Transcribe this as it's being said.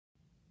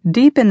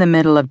Deep in the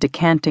middle of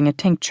decanting a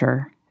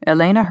tincture,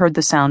 Elena heard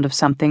the sound of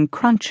something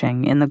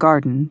crunching in the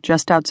garden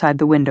just outside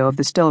the window of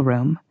the still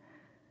room.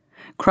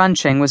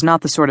 Crunching was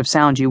not the sort of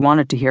sound you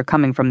wanted to hear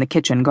coming from the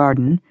kitchen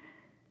garden.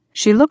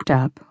 She looked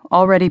up,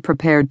 already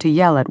prepared to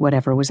yell at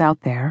whatever was out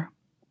there.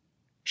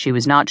 She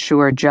was not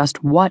sure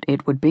just what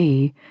it would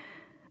be.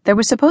 There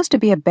was supposed to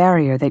be a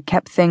barrier that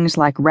kept things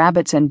like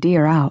rabbits and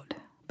deer out,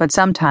 but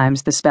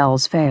sometimes the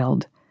spells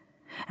failed.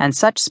 And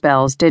such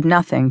spells did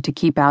nothing to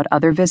keep out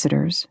other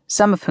visitors,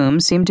 some of whom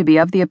seemed to be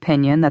of the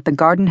opinion that the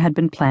garden had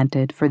been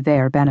planted for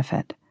their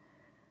benefit.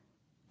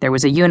 There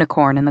was a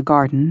unicorn in the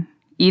garden,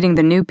 eating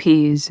the new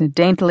peas,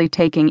 daintily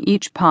taking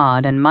each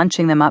pod and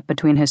munching them up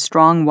between his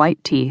strong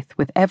white teeth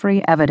with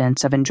every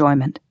evidence of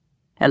enjoyment.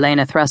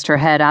 Elena thrust her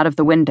head out of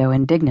the window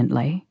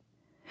indignantly.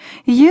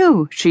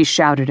 "You," she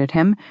shouted at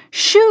him,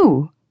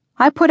 "shoo!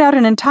 I put out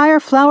an entire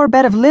flower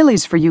bed of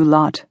lilies for you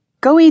lot.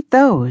 Go eat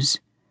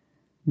those."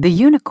 The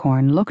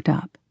unicorn looked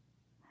up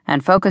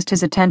and focused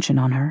his attention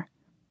on her,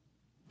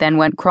 then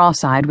went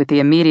cross-eyed with the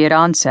immediate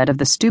onset of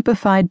the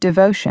stupefied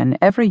devotion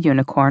every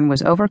unicorn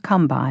was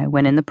overcome by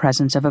when in the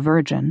presence of a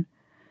virgin.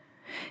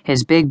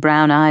 His big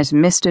brown eyes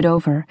misted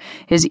over,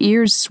 his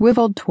ears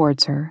swiveled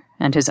towards her,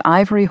 and his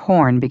ivory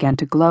horn began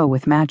to glow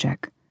with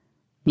magic.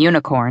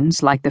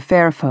 Unicorns, like the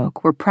fair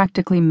folk, were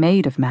practically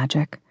made of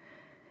magic.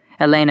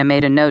 Elena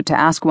made a note to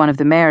ask one of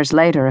the mares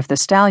later if the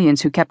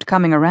stallions who kept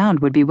coming around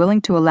would be willing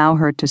to allow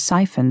her to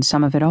siphon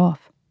some of it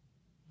off.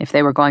 If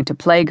they were going to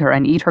plague her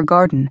and eat her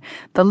garden,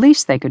 the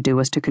least they could do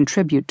was to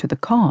contribute to the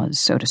cause,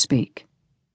 so to speak.